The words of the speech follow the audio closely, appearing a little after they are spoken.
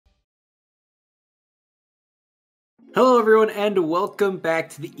Hello everyone and welcome back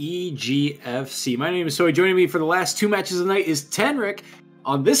to the EGFC. My name is Soy. Joining me for the last two matches of the night is Tenric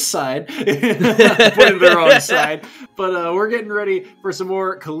on this side. Put it the wrong side. But we're getting ready for some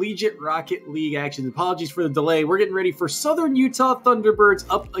more Collegiate Rocket League action. Apologies for the delay. We're getting ready for Southern Utah Thunderbirds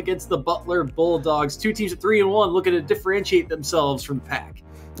up against the Butler Bulldogs. Two teams at 3-1 looking to differentiate themselves from the pack.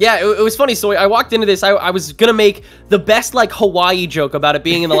 Yeah, it was funny. So I walked into this, I was going to make the best, Hawaii joke about it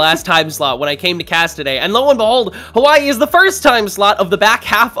being in the last time slot when I came to cast today. And lo and behold, Hawaii is the first time slot of the back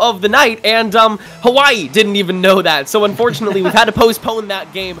half of the night, and Hawaii didn't even know that. So unfortunately, we've had to postpone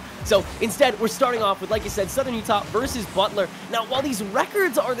that game. So instead, we're starting off with, like you said, Southern Utah versus Butler. Now, while these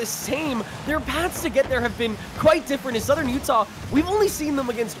records are the same, their paths to get there have been quite different. In Southern Utah, we've only seen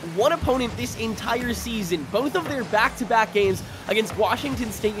them against one opponent this entire season. Both of their back-to-back games against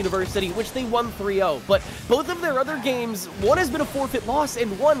Washington State University, which they won 3-0. But both of their other games, one has been a forfeit loss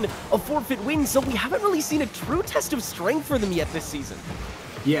and one a forfeit win. So we haven't really seen a true test of strength for them yet this season.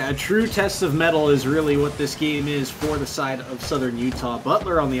 Yeah, a true test of mettle is really what this game is for the side of Southern Utah.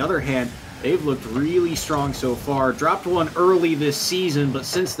 Butler, on the other hand, they've looked really strong so far. Dropped one early this season, but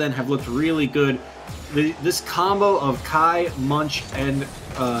since then have looked really good. This combo of Kai, Munch, and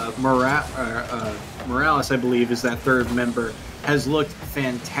Morales, I believe, is that third member, has looked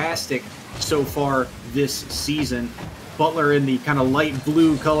fantastic so far this season. Butler in the kind of light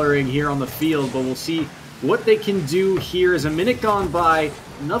blue coloring here on the field, but we'll see what they can do here. As a minute gone by,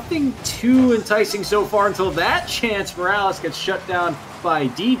 nothing too enticing so far until that chance Morales gets shut down by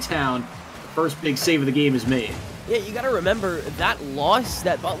D-Town. First big save of the game is made. Yeah, you got to remember that loss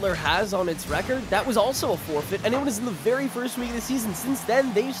that Butler has on its record, that was also a forfeit, and it was in the very first week of the season. Since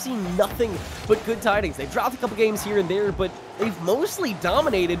then, they've seen nothing but good tidings. They've dropped a couple games here and there, but they've mostly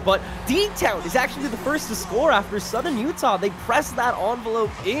dominated. But D-Town is actually the first to score after Southern Utah. They pressed that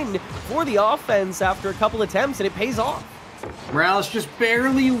envelope in for the offense after a couple attempts, and it pays off. Morales just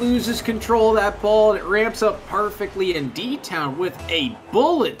barely loses control of that ball, and it ramps up perfectly, and D-Town with a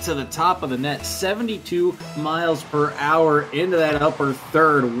bullet to the top of the net, 72 miles per hour into that upper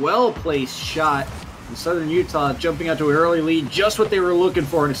third. Well-placed shot, and Southern Utah jumping out to an early lead, just what they were looking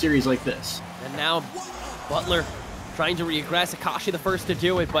for in a series like this. And now Butler trying to regress. Akashi the first to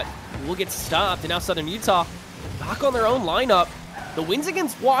do it, but will get stopped, and now Southern Utah back on their own lineup. The wins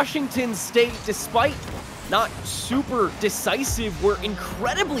against Washington State, despite not super decisive, were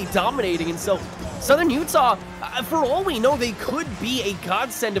incredibly dominating, and so Southern Utah, for all we know, they could be a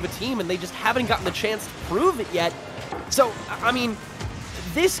godsend of a team, and they just haven't gotten the chance to prove it yet. So, I mean,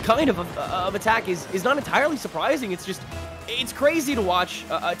 this kind of attack is not entirely surprising. It's crazy to watch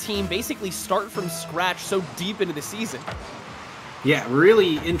a team basically start from scratch so deep into the season. Yeah,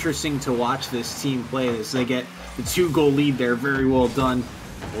 really interesting to watch this team play as they get the 2-goal lead there. Very well done.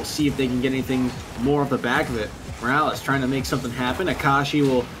 We'll see if they can get anything more off the back of it. Morales trying to make something happen. Akashi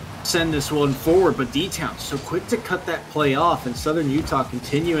will send this one forward, but D-Town so quick to cut that play off, and Southern Utah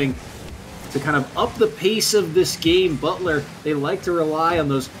continuing to kind of up the pace of this game. Butler, they like to rely on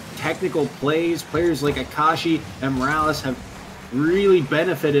those technical plays. Players like Akashi and Morales have really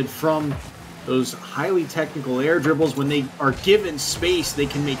benefited from those highly technical air dribbles. When they are given space, they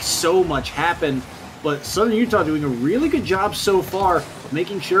can make so much happen. But Southern Utah doing a really good job so far,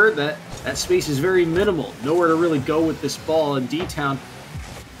 making sure that that space is very minimal. Nowhere to really go with this ball. And D-Town,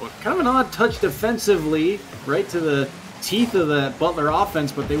 well, kind of an odd touch defensively, right to the teeth of the Butler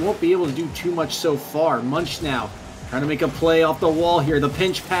offense, but they won't be able to do too much so far. Munch now trying to make a play off the wall here. The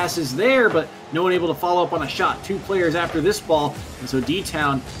pinch pass is there, but no one able to follow up on a shot. Two players after this ball, and so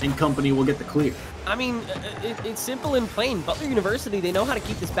D-Town and company will get the clear. I mean, it's simple and plain. Butler University, they know how to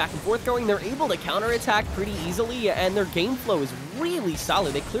keep this back and forth going. They're able to counterattack pretty easily, and their game flow is really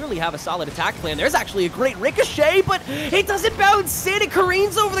solid. They clearly have a solid attack plan. There's actually a great ricochet, but it doesn't bounce in. It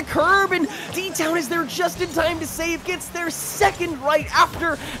careens over the curb, and D-Town is there just in time to save. Gets their second right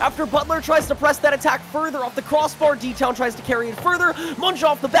after Butler tries to press that attack further off the crossbar. D-Town tries to carry it further. Munch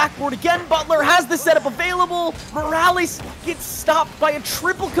off the backboard again. Butler has the setup available. Morales gets stopped by a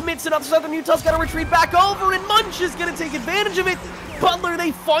triple commit, so now Southern Utah's got to retreat back over, and Munch is going to take advantage of it. Butler,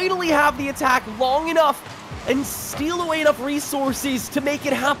 they finally have the attack long enough and steal away enough resources to make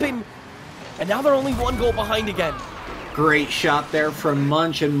it happen. And now they're only 1 goal behind again. Great shot there from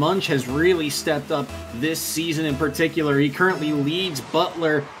Munch, and Munch has really stepped up this season in particular. He currently leads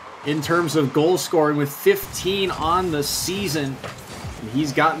Butler in terms of goal scoring with 15 on the season. And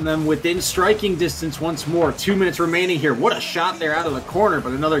he's gotten them within striking distance once more. 2 minutes remaining here. What a shot there out of the corner,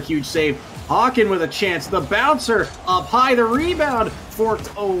 but another huge save. Hawken with a chance. The bouncer up high. The rebound forked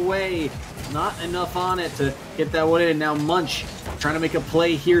away. Not enough on it to get that one in. Now Munch trying to make a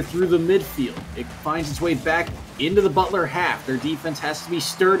play here through the midfield. It finds its way back into the Butler half. Their defense has to be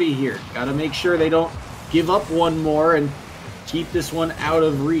sturdy here. Got to make sure they don't give up one more and keep this one out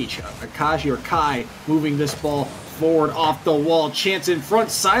of reach. Akashi or Kai moving this ball forward off the wall. Chance in front.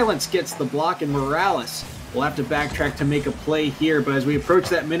 Silence gets the block, and Morales will have to backtrack to make a play here. But as we approach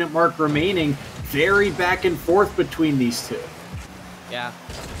that minute mark remaining, very back and forth between these two. Yeah,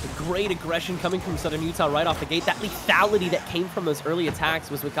 the great aggression coming from Southern Utah right off the gate. That lethality that came from those early attacks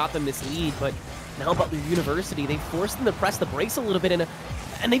was what got them this lead. But now Butler University, they forced them to press the brakes a little bit,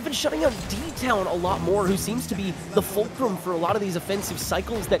 and they've been shutting out D-Town a lot more, who seems to be the fulcrum for a lot of these offensive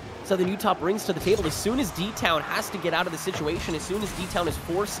cycles that Southern Utah brings to the table. As soon as D-Town has to get out of the situation, as soon as D-Town is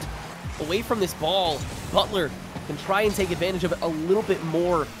forced away from this ball, Butler can try and take advantage of it a little bit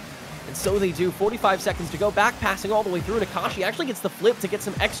more. And so they do. 45 seconds to go. Back passing all the way through. And Akashi actually gets the flip to get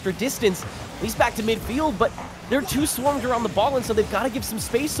some extra distance. He's back to midfield, but they're too swarmed around the ball, and so they've got to give some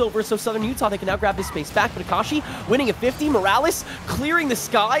space over. So Southern Utah, they can now grab this space back. But Akashi winning at 50. Morales clearing the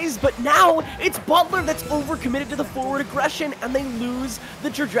skies. But now it's Butler that's overcommitted to the forward aggression, and they lose the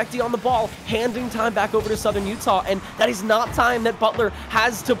trajectory on the ball, handing time back over to Southern Utah. And that is not time that Butler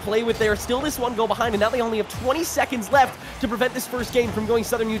has to play with. They are still this one goal behind, and now they only have 20 seconds left to prevent this first game from going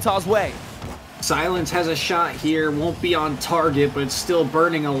Southern Utah's way. Silence has a shot here, won't be on target, but it's still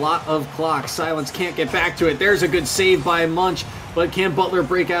burning a lot of clock. Silence can't get back to it. There's a good save by Munch, but can Butler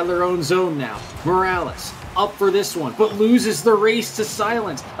break out of their own zone now? Morales up for this one, but loses the race to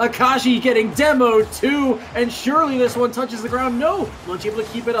Silence. Akashi getting demoed too, and surely this one touches the ground. No, Munch able to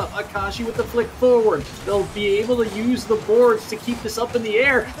keep it up. Akashi with the flick forward. They'll be able to use the boards to keep this up in the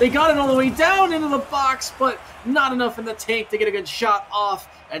air. They got it all the way down into the box, but not enough in the tank to get a good shot off,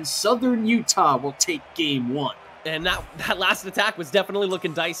 and Southern Utah will take game one. And that last attack was definitely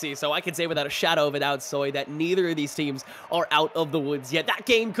looking dicey, so I can say without a shadow of a doubt, Soy, that neither of these teams are out of the woods yet. That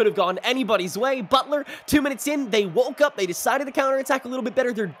game could have gone anybody's way. Butler, 2 minutes in, they woke up, they decided to counterattack a little bit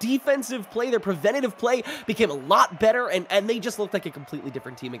better. Their defensive play, their preventative play became a lot better, and they just looked like a completely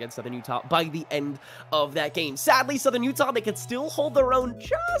different team against Southern Utah by the end of that game. Sadly, Southern Utah, they could still hold their own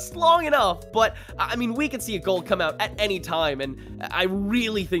just long enough, but, I mean, we could see a goal come out at any time, and I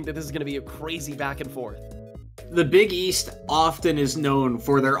really think that this is going to be a crazy back and forth. The Big East often is known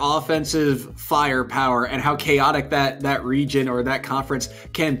for their offensive firepower and how chaotic that region or that conference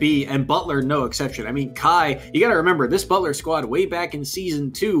can be, and Butler no exception. I mean, Kai, you got to remember, this Butler squad way back in Season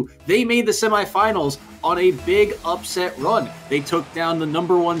 2, they made the semifinals on a big upset run. They took down the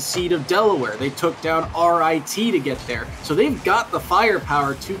 #1 seed of Delaware. They took down RIT to get there. So they've got the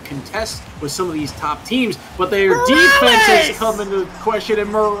firepower to contest with some of these top teams, but their defenses come into question, and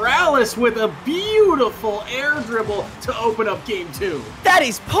Morales with a beautiful air dribble to open up game 2. That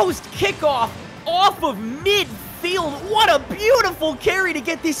is post kickoff off of midfield. What a beautiful carry to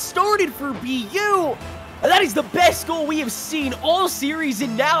get this started for BU. That is the best goal we have seen all series,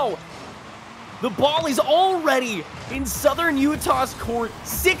 and now the ball is already in Southern Utah's court.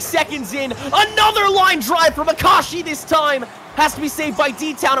 6 seconds in, another line drive from Akashi this time. Has to be saved by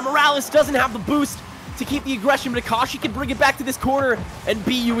D-Town, and Morales doesn't have the boost to keep the aggression, but Akashi can bring it back to this corner, and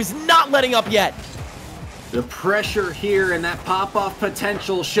BU is not letting up yet. The pressure here and that pop-off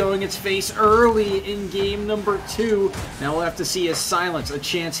potential showing its face early in game number 2. Now we'll have to see a Silence, a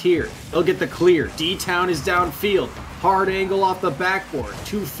chance here. They'll get the clear. D-Town is downfield. Hard angle off the backboard.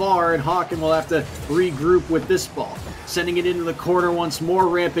 Too far, and Hawken will have to regroup with this ball. Sending it into the corner once more,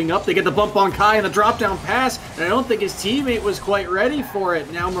 ramping up. They get the bump on Kai and the drop-down pass, and I don't think his teammate was quite ready for it.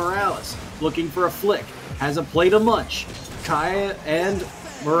 Now Morales looking for a flick. Has a play to Munch. Kai and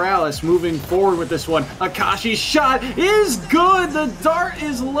Morales moving forward with this one. Akashi's shot is good. The dart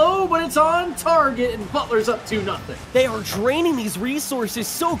is low, but it's on target, and Butler's up 2-0. They are draining these resources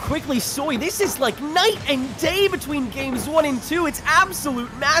so quickly, Soy. This is like night and day between games 1 and 2. It's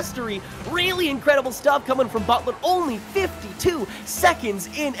absolute mastery. Really incredible stuff coming from Butler. Only 52 seconds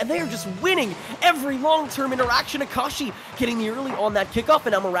in, and they are just winning every long-term interaction. Akashi getting the early on that kickoff,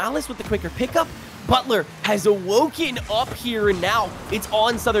 and now Morales with the quicker pickup. Butler has awoken up here, and now it's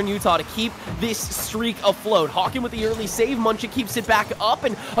on Southern Utah to keep this streak afloat. Hawken with the early save. Munchik keeps it back up,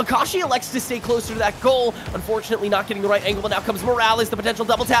 and Akashi elects to stay closer to that goal. Unfortunately, not getting the right angle, but now comes Morales, the potential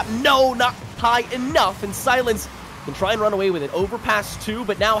double tap. No, not high enough, and Silence can try and run away with it. Overpass 2,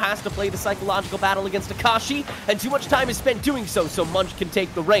 but now has to play the psychological battle against Akashi, and too much time is spent doing so Munch can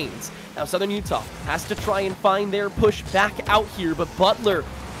take the reins. Now Southern Utah has to try and find their push back out here, but Butler,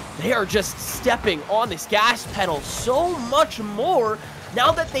 they are just stepping on this gas pedal so much more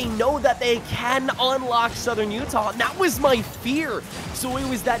now that they know that they can unlock Southern Utah. And that was my fear. So it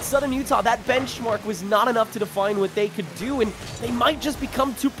was that Southern Utah, that benchmark was not enough to define what they could do, and they might just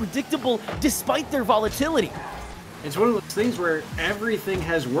become too predictable despite their volatility. It's one of those things where everything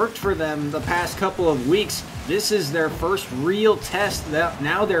has worked for them the past couple of weeks. This is their first real test.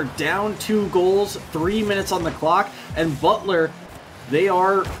 Now they're down 2 goals, 3 minutes on the clock, and Butler, they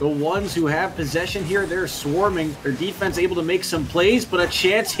are the ones who have possession here. They're swarming. Their defense able to make some plays, but a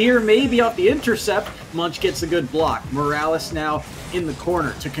chance here maybe off the intercept. Munch gets a good block. Morales now in the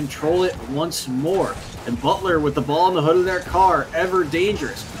corner to control it once more. And Butler with the ball in the hood of their car, ever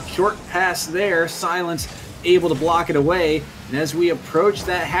dangerous. Short pass there, Silence able to block it away. And as we approach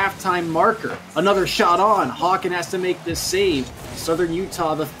that halftime marker, another shot on. Hawken has to make this save. Southern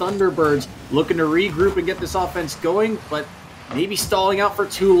Utah, the Thunderbirds, looking to regroup and get this offense going, but maybe stalling out for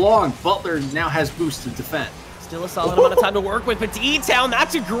too long. Butler now has boosted defense. Still a solid amount of time to work with, but D-Town,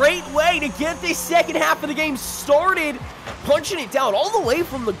 that's a great way to get this second half of the game started. Punching it down all the way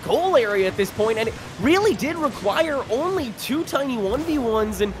from the goal area at this point, and it really did require only 2 tiny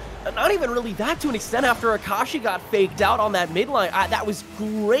 1v1s, and not even really that to an extent after Akashi got faked out on that midline. That was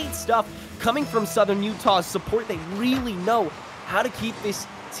great stuff coming from Southern Utah's support. They really know how to keep this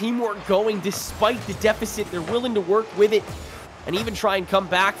teamwork going despite the deficit. They're willing to work with it and even try and come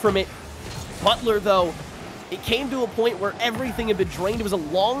back from it. Butler, though, it came to a point where everything had been drained. It was a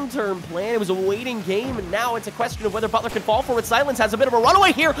long-term plan. It was a waiting game, and now it's a question of whether Butler can fall for it. Silence has a bit of a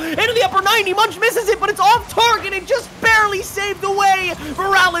runaway here into the upper 90. Munch misses it, but it's off target and just barely saved away.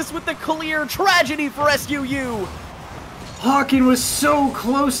 Morales with the clear. Tragedy for SUU. Hawken was so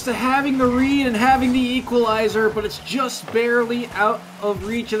close to having the read and having the equalizer, but it's just barely out of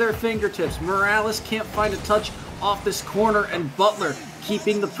reach of their fingertips. Morales can't find a touch off this corner, and Butler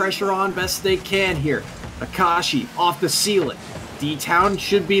keeping the pressure on best they can here. Akashi off the ceiling. D-Town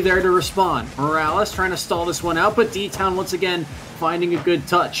should be there to respond. Morales trying to stall this one out, but D-Town once again finding a good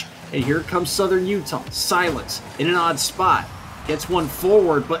touch. And here comes Southern Utah. Silence in an odd spot. Gets one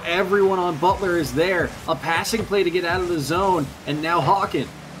forward, but everyone on Butler is there. A passing play to get out of the zone, and now Hawken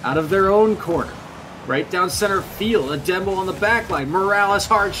out of their own corner. Right down center field, a demo on the back line. Morales,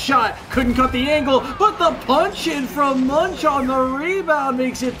 hard shot, couldn't cut the angle, but the punch in from Munch on the rebound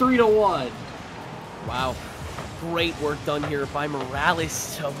makes it 3-1. Wow, great work done here by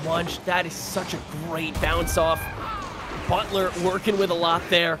Morales to Munch. That is such a great bounce off. Butler working with a lot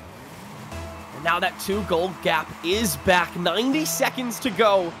there. And now that 2-goal gap is back. 90 seconds to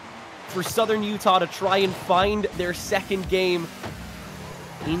go for Southern Utah to try and find their second game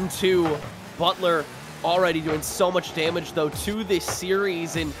into Butler. Already doing so much damage, though, to this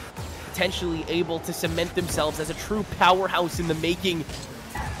series and potentially able to cement themselves as a true powerhouse in the making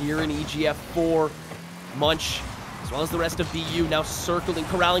here in EGF4. Munch, as well as the rest of BU, now circling,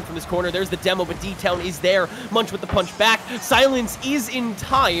 corralling from this corner. There's the demo, but D-Town is there. Munch with the punch back. Silence is in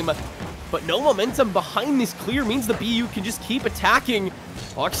time, but no momentum behind this clear means the BU can just keep attacking.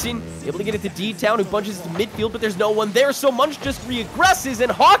 Hawken able to get it to D-Town, who bunches to midfield, but there's no one there, so Munch just reaggresses, and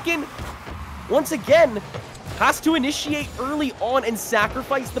Hawken, once again, has to initiate early on and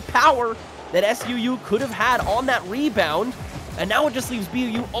sacrifice the power that SUU could have had on that rebound, and now it just leaves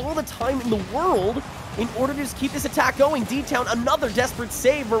BU all the time in the world in order to just keep this attack going. D-Town, another desperate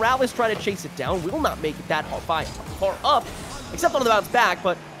save. Morales trying to chase it down. Will not make it that far up, except on the bounce back,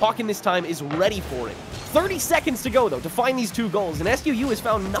 but Hawken this time is ready for it. 30 seconds to go, though, to find these 2 goals, and SUU has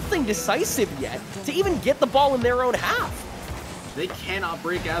found nothing decisive yet to even get the ball in their own half. They cannot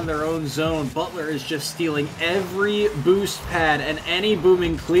break out of their own zone. Butler is just stealing every boost pad, and any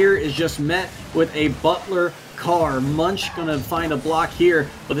booming clear is just met with a Butler car. Munch gonna find a block here,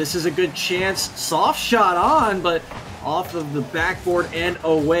 but this is a good chance. Soft shot on, but off of the backboard and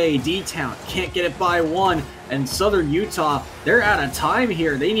away. D-Town can't get it by one, and Southern Utah, they're out of time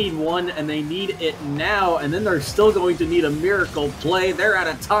here. They need one, and they need it now, and then they're still going to need a miracle play. They're out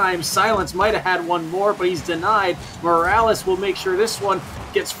of time. Silence might have had one more, but he's denied. Morales will make sure this one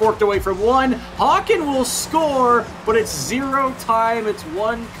gets forked away from one. Hawken will score, but it's 0 time. It's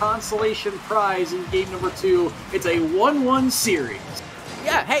 1 consolation prize in game number 2. It's a 1-1 series.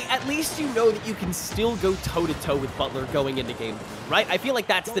 Yeah, hey, at least you know that you can still go toe-to-toe with Butler going into game 3, right? I feel like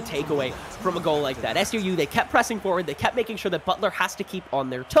that's the takeaway from a goal like that. SUU, they kept pressing forward. They kept making sure that Butler has to keep on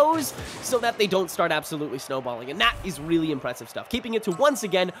their toes so that they don't start absolutely snowballing, and that is really impressive stuff. Keeping it to, once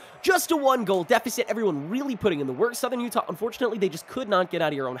again, just a 1-goal deficit. Everyone really putting in the work. Southern Utah, unfortunately, they just could not get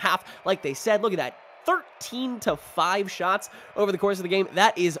out of your own half. Like they said, look at that. 13-5 shots over the course of the game.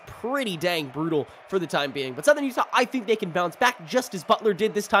 That is pretty dang brutal for the time being. But Southern Utah, I think they can bounce back just as Butler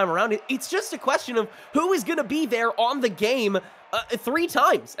did this time around. It's just a question of who is going to be there on the game 3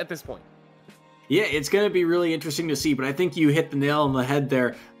 times at this point. Yeah, it's going to be really interesting to see, but I think you hit the nail on the head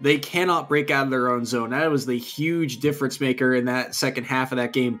there. They cannot break out of their own zone. That was the huge difference maker in that second half of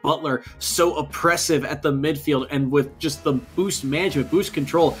that game. Butler, so oppressive at the midfield, and with just the boost management, boost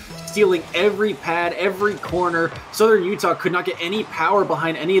control, stealing every pad, every corner. Southern Utah could not get any power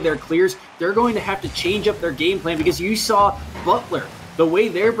behind any of their clears. They're going to have to change up their game plan because you saw Butler, the way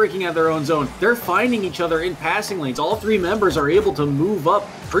they're breaking out of their own zone, they're finding each other in passing lanes. All 3 members are able to move up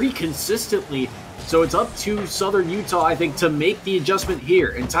pretty consistently. So it's up to Southern Utah, I think, to make the adjustment here.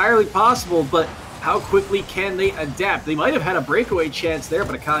 Entirely possible, but how quickly can they adapt? They might have had a breakaway chance there,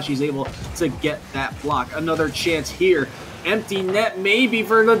 but Akashi's able to get that block. Another chance here. Empty net maybe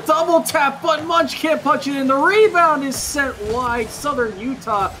for the double tap, but Munch can't punch it in. The rebound is sent wide. Southern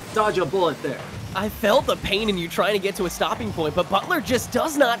Utah dodge a bullet there. I felt the pain in you trying to get to a stopping point, but Butler just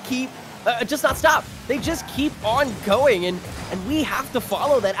does not stop. They just keep on going, and we have to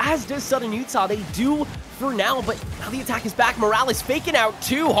follow that, as does Southern Utah. They do for now, but now the attack is back. Morales faking out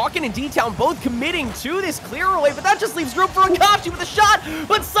too. Hawken and D-Town both committing to this clear away, but that just leaves room for Akashi with a shot,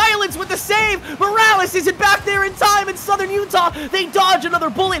 but Silence with the save. Morales isn't back there in time, and Southern Utah, they dodge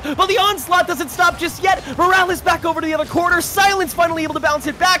another bullet, but the onslaught doesn't stop just yet. Morales back over to the other corner. Silence finally able to bounce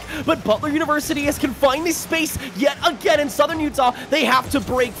it back, but Butler University has confined this space yet again, in Southern Utah, they have to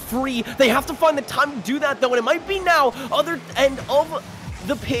break free. They have to find the time to do that, though, and it might be now, other end of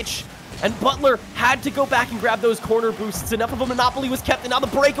the pitch. And Butler had to go back and grab those corner boosts. Enough of a monopoly was kept, and now the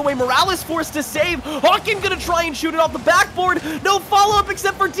breakaway. Morales forced to save. Hawken gonna try and shoot it off the backboard. No follow-up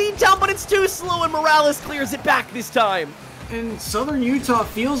except for D-Town, but it's too slow, and Morales clears it back this time. And Southern Utah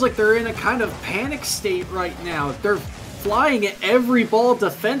feels like they're in a kind of panic state right now. They're flying at every ball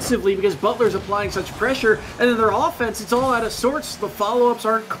defensively because Butler's applying such pressure, and then their offense, it's all out of sorts. The follow-ups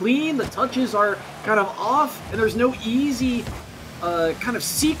aren't clean, the touches are kind of off, and there's no easy kind of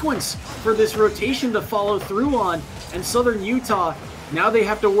sequence for this rotation to follow through on. And Southern Utah, now they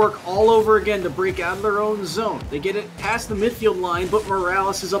have to work all over again to break out of their own zone. They get it past the midfield line, but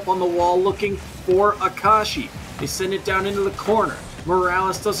Morales is up on the wall looking for Akashi. They send it down into the corner.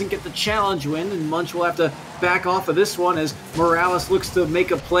 Morales doesn't get the challenge win, and Munch will have to back off of this one as Morales looks to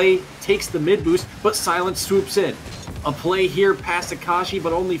make a play, takes the mid boost, but Silence swoops in. A play here past Akashi,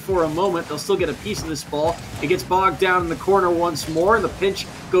 but only for a moment. They'll still get a piece of this ball. It gets bogged down in the corner once more. The pinch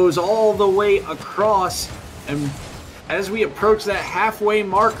goes all the way across, and as we approach that halfway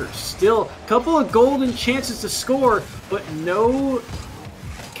marker, still a couple of golden chances to score, but no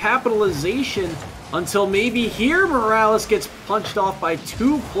capitalization until maybe here Morales gets punched off by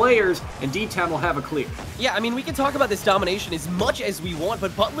 2 players, and D-Town will have a clear. Yeah, I mean, we can talk about this domination as much as we want,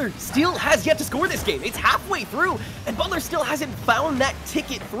 but Butler still has yet to score this game. It's halfway through, and Butler still hasn't found that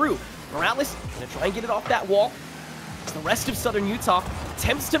ticket through. Morales gonna try and get it off that wall. The rest of Southern Utah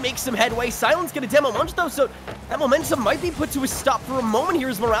attempts to make some headway. Silence gonna demo Munch, though, so that momentum might be put to a stop for a moment here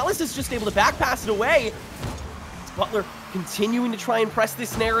as Morales is just able to back pass it away. It's Butler continuing to try and press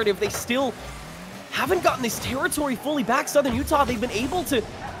this narrative. They still haven't gotten this territory fully back. Southern Utah, they've been able to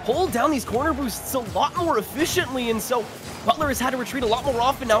hold down these corner boosts a lot more efficiently, and so Butler has had to retreat a lot more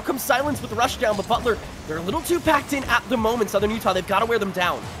often. Now comes Silence with the rush down, but Butler, they're a little too packed in at the moment. Southern Utah, they've got to wear them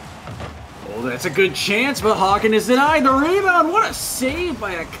down. Oh, that's a good chance, but Hawken is denied the rebound. What a save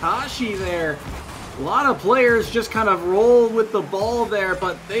by Akashi there. A lot of players just kind of roll with the ball there,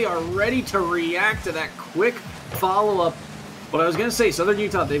 but they are ready to react to that quick follow-up. But I was going to say, Southern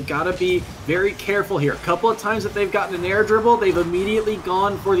Utah, they've got to be very careful here. A couple of times that they've gotten an air dribble, they've immediately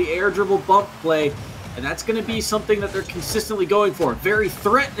gone for the air dribble bump play, and that's going to be something that they're consistently going for. Very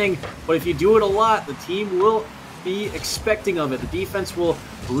threatening, but if you do it a lot, the team will be expecting of it. The defense will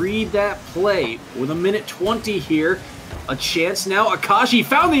read that play. With a minute 20 here, a chance now. Akashi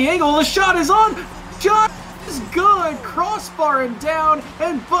found the angle, the shot is on! Shot is good! Crossbar and down,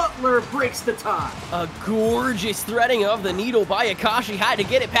 and Butler breaks the tie. A gorgeous threading of the needle by Akashi. Had to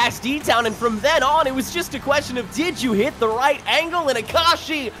get it past D-Town, and from then on, it was just a question of, did you hit the right angle? And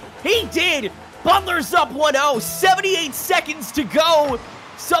Akashi, he did! Butler's up 1-0, 78 seconds to go.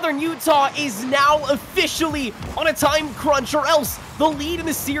 Southern Utah is now officially on a time crunch, or else the lead in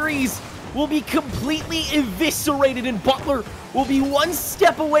the series will be completely eviscerated, and Butler will be one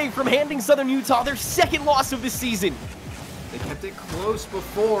step away from handing Southern Utah their second loss of the season. They kept it close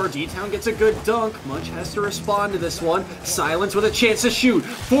before. D-Town gets a good dunk. Munch has to respond to this one. Silence with a chance to shoot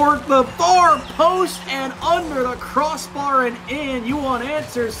for the far post and under the crossbar and in. You want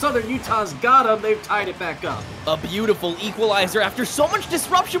answers? Southern Utah's got them. They've tied it back up. A beautiful equalizer after so much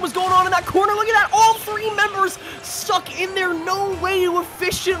disruption was going on in that corner. Look at that. All three members stuck in there. No way to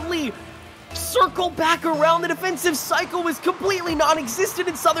efficiently circle back around. The defensive cycle was completely non-existent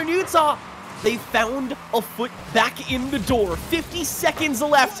in Southern Utah. They found a foot back in the door. 50 seconds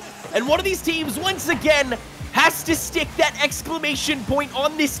left, and one of these teams, once again, has to stick that exclamation point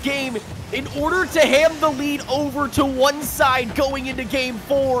on this game in order to hand the lead over to one side going into Game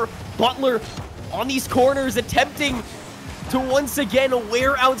 4. Butler on these corners attempting to once again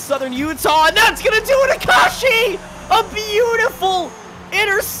wear out Southern Utah, and that's gonna do it, Akashi! A beautiful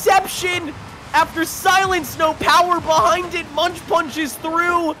interception after silence, no power behind it. Munch punches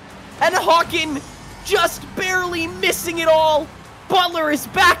through, and Hawken just barely missing it all. Butler is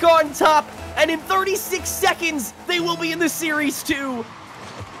back on top, and in 36 seconds, they will be in the series too.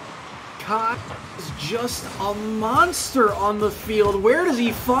 Kai is just a monster on the field. Where does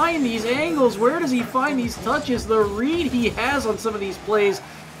he find these angles? Where does he find these touches? The read he has on some of these plays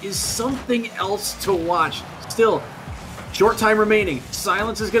is something else to watch. Still, short time remaining.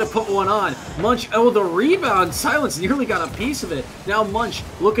 Silence is going to put one on. Munch, oh, the rebound. Silence nearly got a piece of it. Now Munch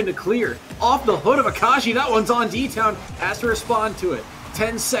looking to clear. Off the hood of Akashi. That one's on D-Town. Has to respond to it.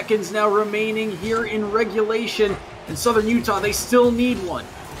 10 seconds now remaining here in regulation. And Southern Utah, they still need one.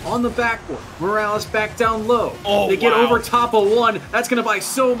 On the backboard. Morales back down low. Oh, they get wow. over top of one. That's going to buy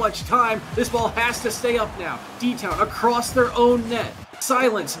so much time. This ball has to stay up now. D-Town across their own net.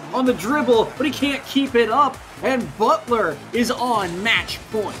 Silence on the dribble, but he can't keep it up. And Butler is on match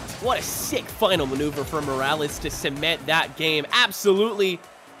point. What a sick final maneuver for Morales to cement that game. Absolutely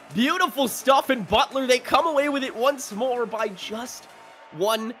beautiful stuff. And Butler, they come away with it once more by just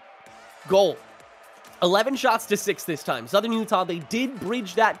one goal. 11 shots to 6 this time. Southern Utah, they did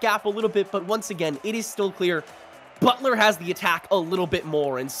bridge that gap a little bit, but once again, it is still clear Butler has the attack a little bit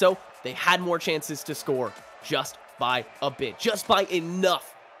more, and so they had more chances to score just by a bit, just by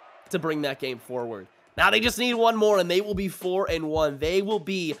enough to bring that game forward. Now they just need one more, and they will be 4-1. They will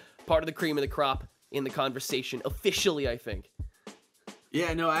be part of the cream of the crop in the conversation, officially, I think.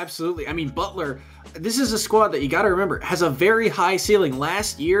 Yeah, no, absolutely. I mean, Butler, this is a squad that you got to remember has a very high ceiling.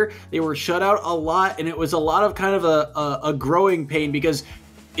 Last year, they were shut out a lot, and it was a lot of kind of a growing pain because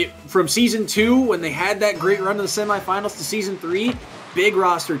from Season 2, when they had that great run to the semifinals, to Season 3, big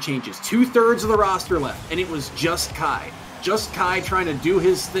roster changes. 2/3 of the roster left, and it was just Kai. Just Kai trying to do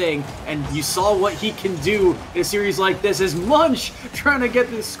his thing, and you saw what he can do in a series like this as Munch trying to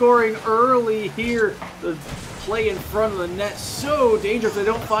get the scoring early here. The play in front of the net, so dangerous they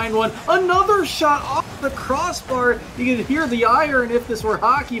don't find one. Another shot off the crossbar. You can hear the iron if this were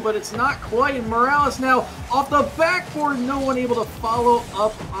hockey, but it's not quite. And Morales now off the backboard, no one able to follow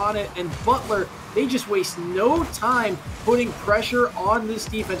up on it. And Butler, they just waste no time putting pressure on this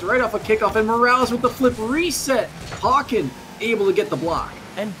defense right off a kickoff. And Morales with the flip reset. Hawken able to get the block.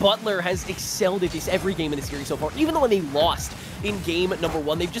 And Butler has excelled at this every game in the series so far. Even though when they lost in game number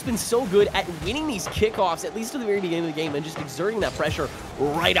 1, they've just been so good at winning these kickoffs, at least at the very beginning of the game, and just exerting that pressure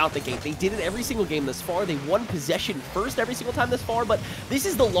right out the gate. They did it every single game thus far. They won possession first every single time thus far, but this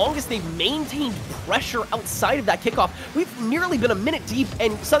is the longest they've maintained pressure outside of that kickoff. We've nearly been a minute deep,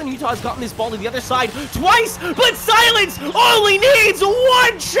 and Southern Utah has gotten this ball to the other side twice, but Silence only needs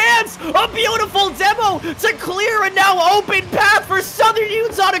one chance! A beautiful demo to clear a now open path for Southern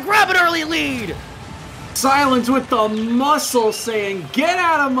Utah to grab an early lead! Silence with the muscle saying, get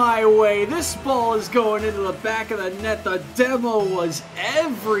out of my way. This ball is going into the back of the net. The demo was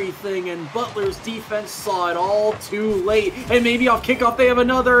everything, and Butler's defense saw it all too late. And maybe off kickoff they have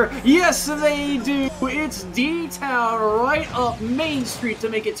another. Yes, they do. It's D-Town right up Main Street to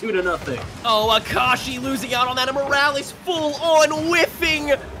make it 2-0. Oh, Akashi losing out on that, and Morales full-on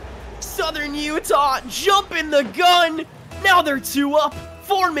whiffing. Southern Utah jumping the gun. Now they're 2 up.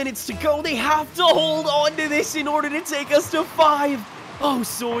 4 minutes to go. They have to hold on to this in order to take us to 5. Oh,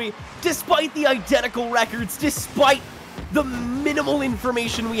 Soy, despite the identical records, despite the minimal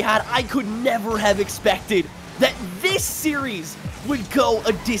information we had, I could never have expected that this series would go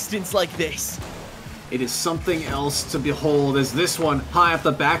a distance like this. It is something else to behold as this one high off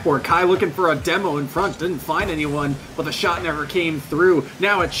the backboard. Kai looking for a demo in front, didn't find anyone, but the shot never came through.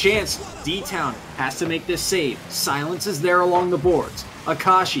 Now a chance. D-Town has to make this save. Silence is there along the boards.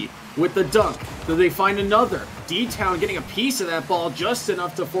 Akashi with the dunk. Do they find another? D-Town getting a piece of that ball, just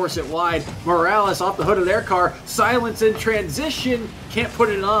enough to force it wide. Morales off the hood of their car. Silence in transition. Can't put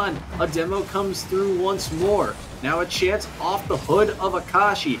it on. A demo comes through once more. Now a chance off the hood of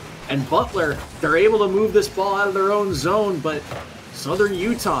Akashi. And Butler, they're able to move this ball out of their own zone, but Southern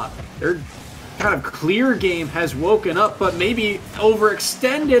Utah, their kind of clear game has woken up, but maybe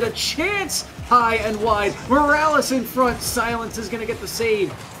overextended. A chance high and wide. Morales in front. Silence is going to get the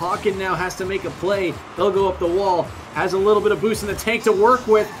save. Hawken now has to make a play. They'll go up the wall. Has a little bit of boost in the tank to work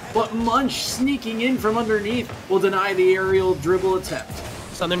with, but Munch sneaking in from underneath will deny the aerial dribble attempt.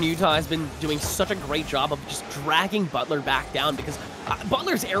 Southern Utah has been doing such a great job of just dragging Butler back down because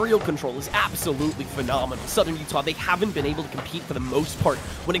Butler's aerial control is absolutely phenomenal. Southern Utah, they haven't been able to compete for the most part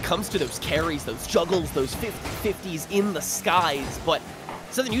when it comes to those carries, those juggles, those 50-50s in the skies, but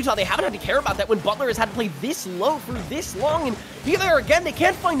Southern Utah, they haven't had to care about that when Butler has had to play this low for this long, and here they are again, they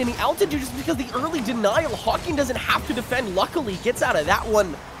can't find any altitude just because the early denial. Hawking doesn't have to defend, luckily gets out of that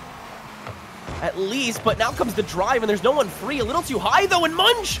one at least, but now comes the drive and there's no one free. A little too high though, and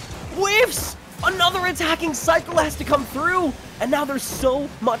Munch whiffs! Another attacking cycle has to come through, and now there's so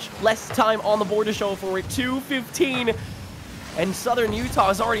much less time on the board to show for it. 2:15, and Southern Utah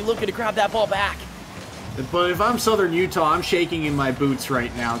is already looking to grab that ball back. But if I'm Southern Utah, I'm shaking in my boots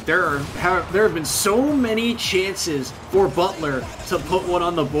right now. There have been so many chances for Butler to put one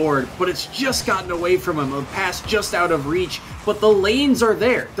on the board, but it's just gotten away from him. A pass just out of reach, but the lanes are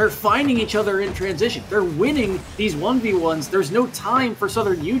there. They're finding each other in transition. They're winning these 1v1s. There's no time for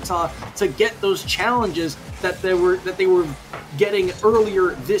Southern Utah to get those challenges that they were getting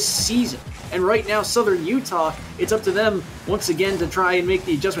earlier this season. And right now, Southern Utah, it's up to them once again to try and make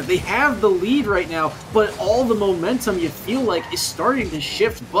the adjustment. They have the lead right now, but all the momentum, you feel like, is starting to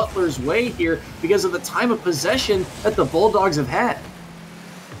shift Butler's way here because of the time of possession that the Bulldogs have had.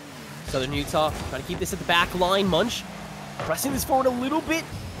 Southern Utah trying to keep this at the back line. Munch pressing this forward a little bit.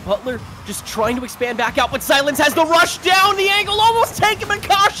 Butler just trying to expand back out, but Silence has the rush down. The angle almost taken.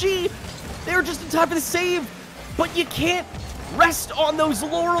 Makashi, they were just in time for the save, but you can't rest on those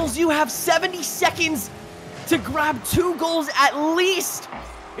laurels. You have 70 seconds to grab 2 goals at least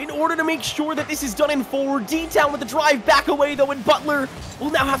in order to make sure that this is done in forward. D-Town with the drive back away though, and Butler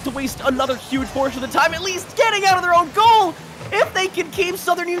will now have to waste another huge portion of the time, at least getting out of their own goal if they can keep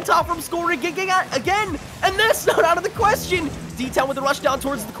Southern Utah from scoring again, and that's not out of the question. D-Town with the rush down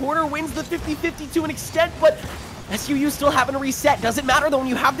towards the corner, wins the 50-50 to an extent, but SUU still having to reset. Doesn't matter though when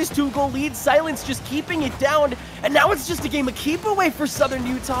you have this 2-goal lead. Silence just keeping it down, and now it's just a game of keep away for Southern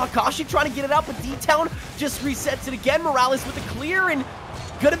Utah. Kashi trying to get it up, but D-Town just resets it again. Morales with a clear and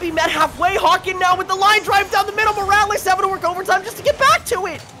gonna be met halfway. Hawken now with the line drive down the middle. Morales having to work overtime just to get back to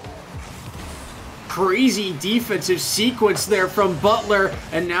it. Crazy defensive sequence there from Butler,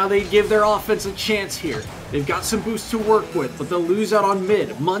 and now they give their offense a chance here. They've got some boost to work with, but they'll lose out on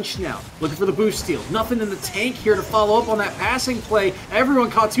mid. Munch now, looking for the boost steal. Nothing in the tank here to follow up on that passing play.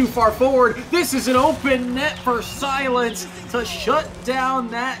 Everyone caught too far forward. This is an open net for Silence to shut down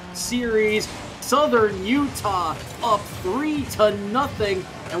that series. Southern Utah up 3-0,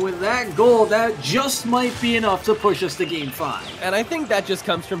 and with that goal, that just might be enough to push us to Game 5. And I think that just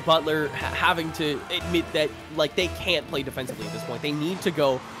comes from Butler having to admit that, like, they can't play defensively at this point. They need to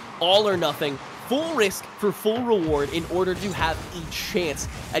go all or nothing, full risk for full reward in order to have a chance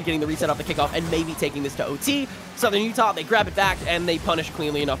at getting the reset off the kickoff and maybe taking this to OT. Southern Utah, they grab it back and they punish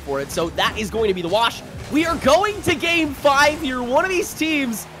cleanly enough for it. So that is going to be the wash. We are going to Game 5 here. One of these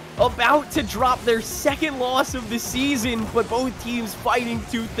teams about to drop their second loss of the season, but both teams fighting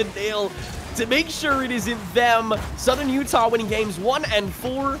tooth and nail to make sure it isn't them. Southern Utah winning games 1 and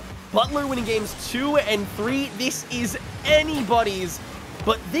 4, Butler winning games 2 and 3. This is anybody's,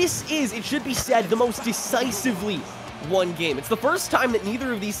 but this is, it should be said, the most decisively won game. It's the first time that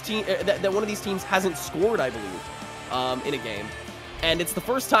neither of these teams, that one of these teams hasn't scored, I believe, in a game, and it's the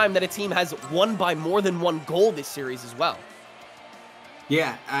first time that a team has won by more than 1 goal this series as well.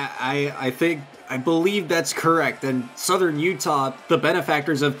 Yeah, I believe that's correct. And Southern Utah, the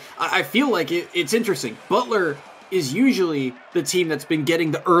benefactors of, I feel like it's interesting. Butler is usually the team that's been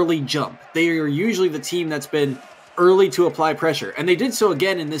getting the early jump. They are usually the team that's been early to apply pressure. And they did so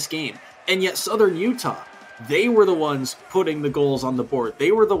again in this game. And yet Southern Utah, they were the ones putting the goals on the board.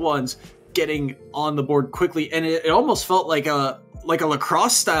 They were the ones getting on the board quickly. And it almost felt like a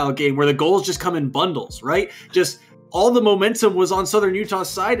lacrosse style game where the goals just come in bundles, right? Just all the momentum was on Southern Utah's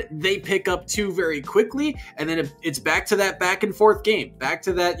side. They pick up 2 very quickly, and then it's back to that back and forth game. Back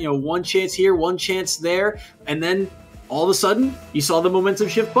to that, one chance here, 1 chance there, and then all of a sudden, you saw the momentum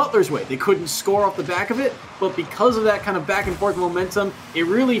shift Butler's way. They couldn't score off the back of it, but because of that kind of back and forth momentum, it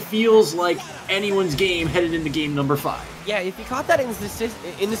really feels like anyone's game headed into game number 5. Yeah, if you caught that in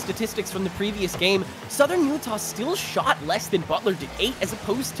the statistics from the previous game, Southern Utah still shot less than Butler did, 8 as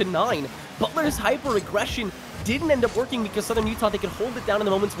opposed to 9. Butler's hyper-aggression didn't end up working because Southern Utah, they could hold it down in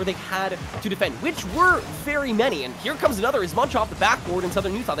the moments where they had to defend, which were very many. And here comes another is Munch off the backboard in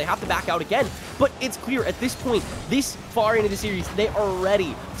Southern Utah. They have to back out again. But it's clear at this point, this far into the series, they are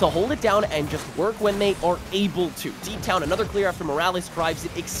ready to hold it down and just work when they are able to. Deep Town, another clear after Morales drives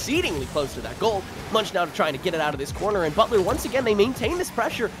it exceedingly close to that goal. Munch now trying to get it out of this corner. And Butler, once again, they maintain this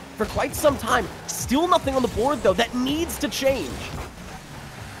pressure for quite some time. Still nothing on the board, though. That needs to change.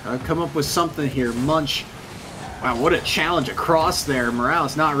 I've come up with something here. Munch. Wow, what a challenge across there.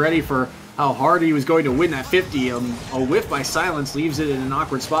 Morales not ready for how hard he was going to win that 50. A whiff by Silence leaves it in an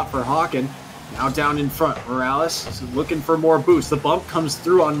awkward spot for Hawken. Now down in front. Morales is looking for more boost. The bump comes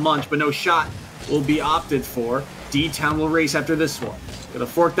through on Munch, but no shot will be opted for. D-Town will race after this one. Gonna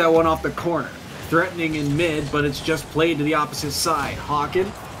fork that one off the corner. Threatening in mid, but it's just played to the opposite side.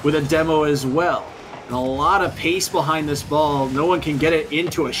 Hawken with a demo as well. And a lot of pace behind this ball. No one can get it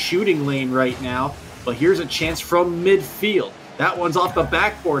into a shooting lane right now. But here's a chance from midfield. That one's off the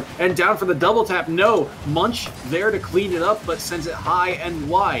backboard and down for the double tap. No, Munch there to clean it up, but sends it high and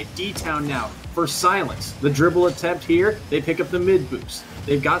wide. D-Town now for Silence. The dribble attempt here, they pick up the mid boost.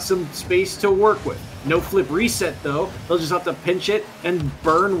 They've got some space to work with. No flip reset though. They'll just have to pinch it and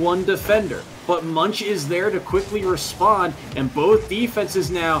burn one defender. But Munch is there to quickly respond, and both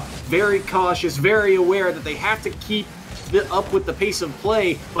defenses now very cautious, very aware that they have to keep up with the pace of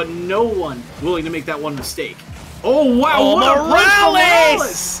play, but no one willing to make that one mistake. Oh, wow. Oh,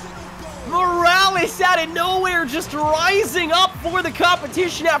 Morales! Morales out of nowhere, just rising up for the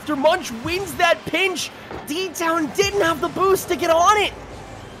competition after Munch wins that pinch. D-Town didn't have the boost to get on it,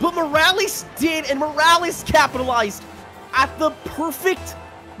 but Morales did, and Morales capitalized at the perfect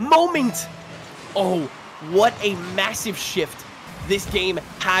moment. Oh, what a massive shift this game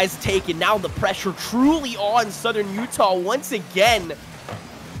has taken. Now the pressure truly on Southern Utah once again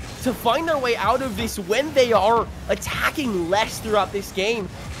to find their way out of this when they are attacking less throughout this game.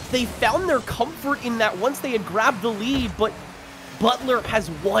 They found their comfort in that once they had grabbed the lead, but Butler has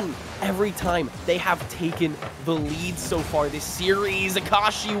won every time they have taken the lead so far this series.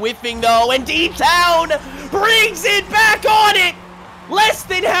 Akashi whiffing though, and D-Town brings it back on it! Less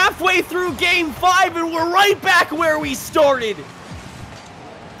than halfway through game 5 and we're right back where we started.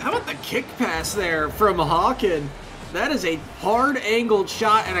 How about the kick pass there from Hawken? That is a hard-angled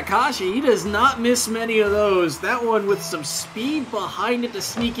shot, and Akashi, he does not miss many of those. That one with some speed behind it to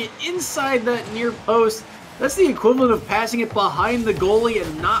sneak it inside that near post. That's the equivalent of passing it behind the goalie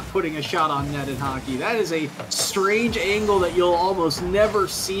and not putting a shot on net in hockey. That is a strange angle that you'll almost never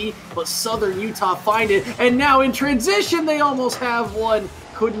see, but Southern Utah find it. And now in transition, they almost have one.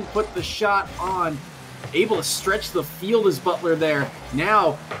 Couldn't put the shot on. Able to stretch the field as Butler there.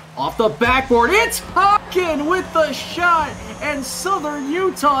 Now, off the backboard, it's Hawken with the shot, and Southern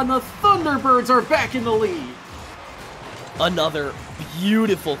Utah and the Thunderbirds are back in the lead. Another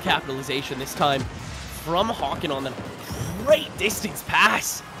beautiful capitalization this time from Hawken on the great distance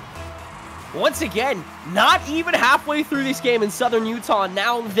pass. Once again, not even halfway through this game in Southern Utah.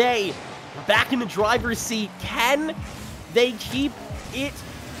 Now they are back in the driver's seat. Can they keep it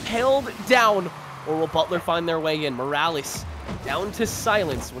held down? Or will Butler find their way in? Morales down to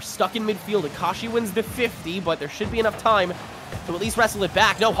Silence. We're stuck in midfield. Akashi wins the 50, but there should be enough time to at least wrestle it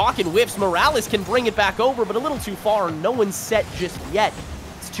back. No, Hawken whips. Morales can bring it back over, but a little too far. No one's set just yet.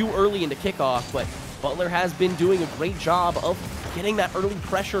 It's too early into kickoff, but Butler has been doing a great job of getting that early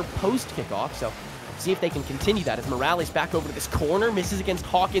pressure post-kickoff, so see if they can continue that as Morales back over to this corner, misses against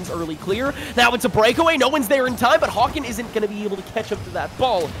Hawken's early clear. Now it's a breakaway, no one's there in time, but Hawken isn't going to be able to catch up to that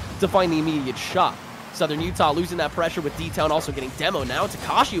ball to find the immediate shot. Southern Utah losing that pressure with D-Town also getting demo now. It's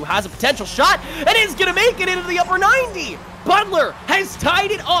Akashi who has a potential shot and is going to make it into the upper 90. Butler has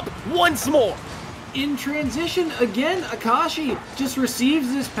tied it up once more. In transition, again, Akashi just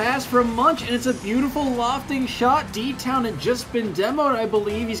receives this pass from Munch, and it's a beautiful lofting shot. D-Town had just been demoed, I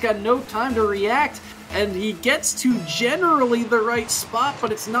believe. He's got no time to react, and he gets to generally the right spot,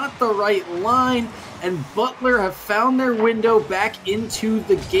 but it's not the right line, and Butler have found their window back into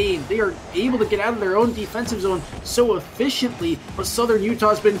the game. They are able to get out of their own defensive zone so efficiently, but Southern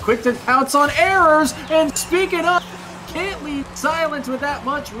Utah's been quick to pounce on errors, and speaking of, can't leave Silence with that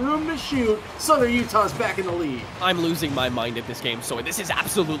much room to shoot. Southern Utah's back in the lead. I'm losing my mind at this game, so this is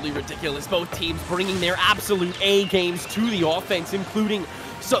absolutely ridiculous. Both teams bringing their absolute A games to the offense, including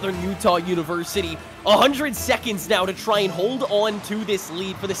Southern Utah University. 100 seconds now to try and hold on to this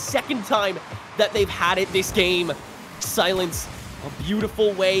lead for the second time that they've had it this game. Silence, a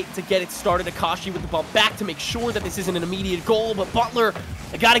beautiful way to get it started. Akashi with the ball back to make sure that this isn't an immediate goal, but Butler,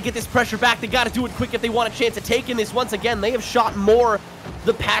 they got to get this pressure back. They got to do it quick if they want a chance at taking this. Once again, they have shot more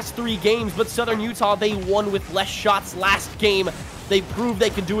the past 3 games, but Southern Utah, they won with less shots last game. They proved they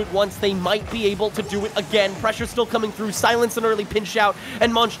can do it once. They might be able to do it again. Pressure still coming through. Silence, an early pinch out,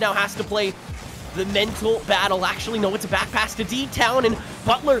 and Munch now has to play the mental battle. Actually, no, it's a back pass to D-Town, and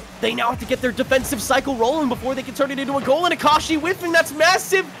Butler, they now have to get their defensive cycle rolling before they can turn it into a goal, and Akashi whiffing. That's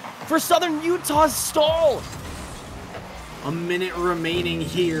massive for Southern Utah's stall. A minute remaining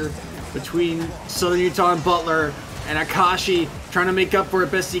here between Southern Utah and Butler, and Akashi trying to make up for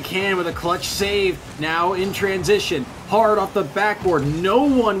it best he can with a clutch save. Now in transition, hard off the backboard. No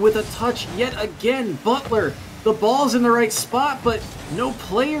one with a touch yet again. Butler, the ball's in the right spot, but no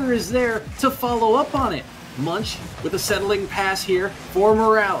player is there to follow up on it. Munch with a settling pass here for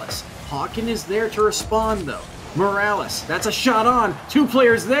Morales. Hawken is there to respond though. Morales, that's a shot on. 2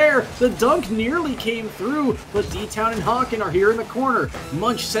 players there. The dunk nearly came through, but D-Town and Hawken are here in the corner.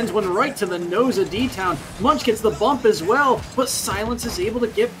 Munch sends one right to the nose of D-Town. Munch gets the bump as well, but Silence is able to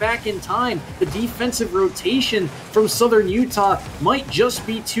get back in time. The defensive rotation from Southern Utah might just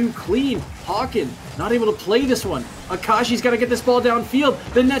be too clean. Hawken not able to play this one. Akashi's got to get this ball downfield.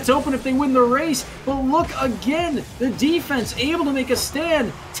 The net's open if they win the race. But look again, the defense able to make a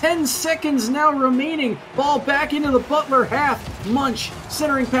stand. 10 seconds now remaining. Ball back into the Butler half. Munch,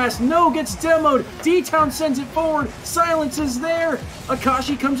 centering pass, no, gets demoed. D-Town sends it forward. Silence is there.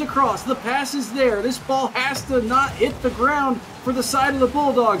 Akashi comes across. The pass is there. This ball has to not hit the ground for the side of the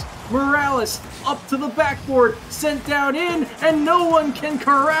Bulldogs. Morales up to the backboard, sent down in, and no one can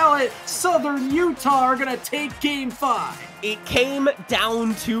corral it. Southern Utah are gonna take game 5. It came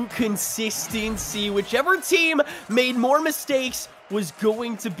down to consistency. Whichever team made more mistakes was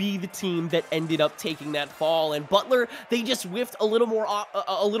going to be the team that ended up taking that fall. And Butler, they just whiffed a little more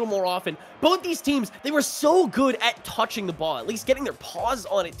often. Both these teams, they were so good at touching the ball, at least getting their paws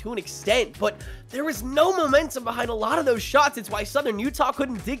on it to an extent, but there was no momentum behind a lot of those shots. It's why Southern Utah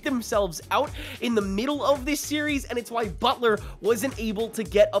couldn't dig themselves out in the middle of this series, and it's why Butler wasn't able to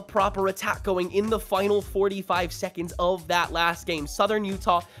get a proper attack going in the final 45 seconds of that last game. Southern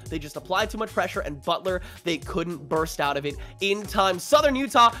Utah, they just applied too much pressure, and Butler, they couldn't burst out of it in time. Southern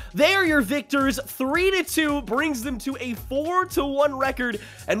Utah, they are your victors. 3-2 brings them to a 4-1 record,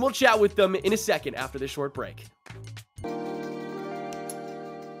 and we'll chat with them in a second after this short break.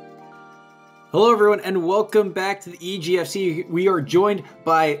 Hello everyone and welcome back to the EGFC. We are joined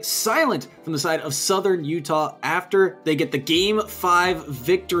by Silent from the side of Southern Utah after they get the Game 5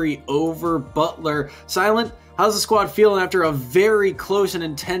 victory over Butler. Silent, how's the squad feeling after a very close and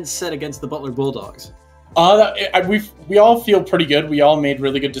intense set against the Butler Bulldogs? We all feel pretty good. We all made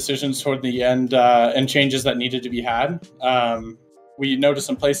really good decisions toward the end and changes that needed to be had. We noticed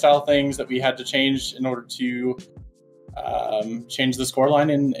some playstyle things that we had to change in order to change the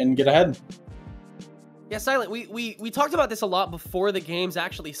scoreline and get ahead. Yeah, Silent, we talked about this a lot before the games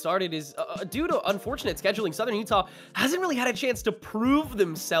actually started. Is due to unfortunate scheduling, Southern Utah hasn't really had a chance to prove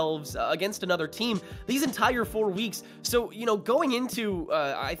themselves against another team these entire 4 weeks. So, you know, going into,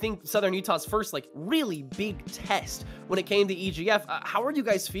 I think, Southern Utah's first, like, really big test when it came to EGF, how are you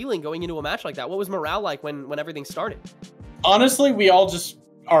guys feeling going into a match like that? What was morale like when everything started? Honestly, we all just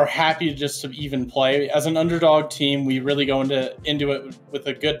are happy just to even play. As an underdog team, we really go into it with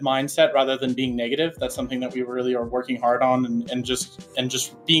a good mindset rather than being negative. That's something that we really are working hard on and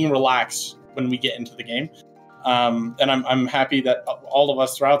just being relaxed when we get into the game. And I'm happy that all of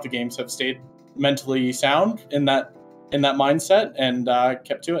us throughout the games have stayed mentally sound in that mindset and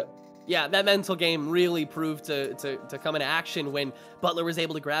kept to it. Yeah, that mental game really proved to come into action when Butler was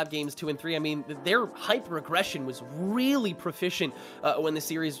able to grab games 2 and 3. I mean, their hyper aggression was really proficient when the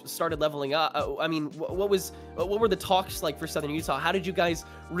series started leveling up. I mean, what were the talks like for Southern Utah? How did you guys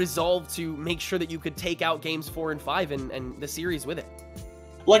resolve to make sure that you could take out games 4 and 5 and the series with it?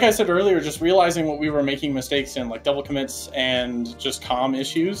 Like I said earlier, just realizing what we were making mistakes in, like double commits and just comm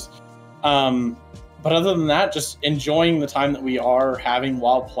issues. But other than that, just enjoying the time that we are having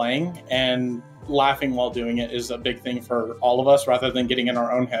while playing and laughing while doing it is a big thing for all of us rather than getting in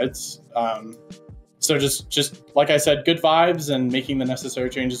our own heads. So just like I said, good vibes and making the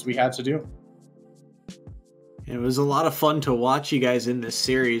necessary changes we had to do. It was a lot of fun to watch you guys in this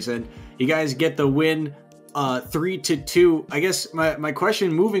series, and you guys get the win 3-2. I guess my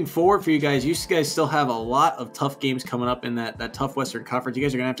question moving forward for you guys still have a lot of tough games coming up in that tough Western Conference. You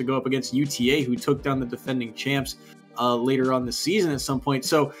guys are gonna have to go up against UTA, who took down the defending champs. later on the season at some point.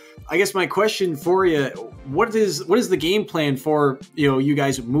 So I guess my question for you, what is the game plan for, you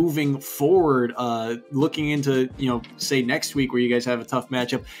guys moving forward, looking into, say next week where you guys have a tough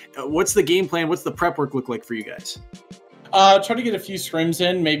matchup? What's the game plan? What's the prep work look like for you guys? Try to get a few scrims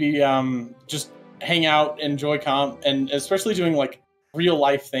in, maybe just hang out, enjoy comp, and especially doing like real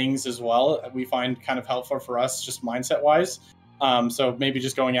life things as well. We find kind of helpful for us just mindset wise. So maybe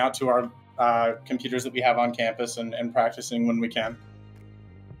just going out to our computers that we have on campus and practicing when we can.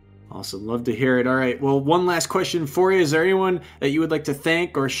 Awesome. Love to hear it. All right. Well, one last question for you. Is there anyone that you would like to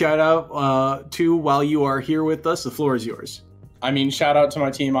thank or shout out to while you are here with us? The floor is yours. I mean, shout out to my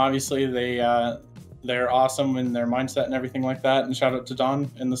team. Obviously, they're awesome in their mindset and everything like that. And shout out to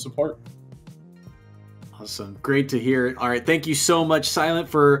Don and the support. Awesome. Great to hear it. All right. Thank you so much, Silent,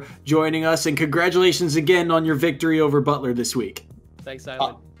 for joining us. And congratulations again on your victory over Butler this week. Thanks,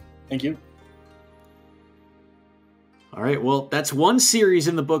 Silent. Thank you. All right, well, that's one series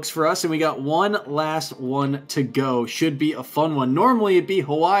in the books for us, and we got one last one to go. Should be a fun one. Normally it'd be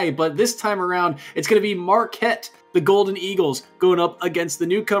Hawaii, but this time around it's going to be Marquette, the Golden Eagles, going up against the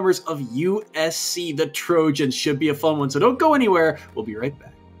newcomers of USC, the Trojans. Should be a fun one, so don't go anywhere. We'll be right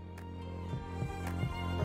back.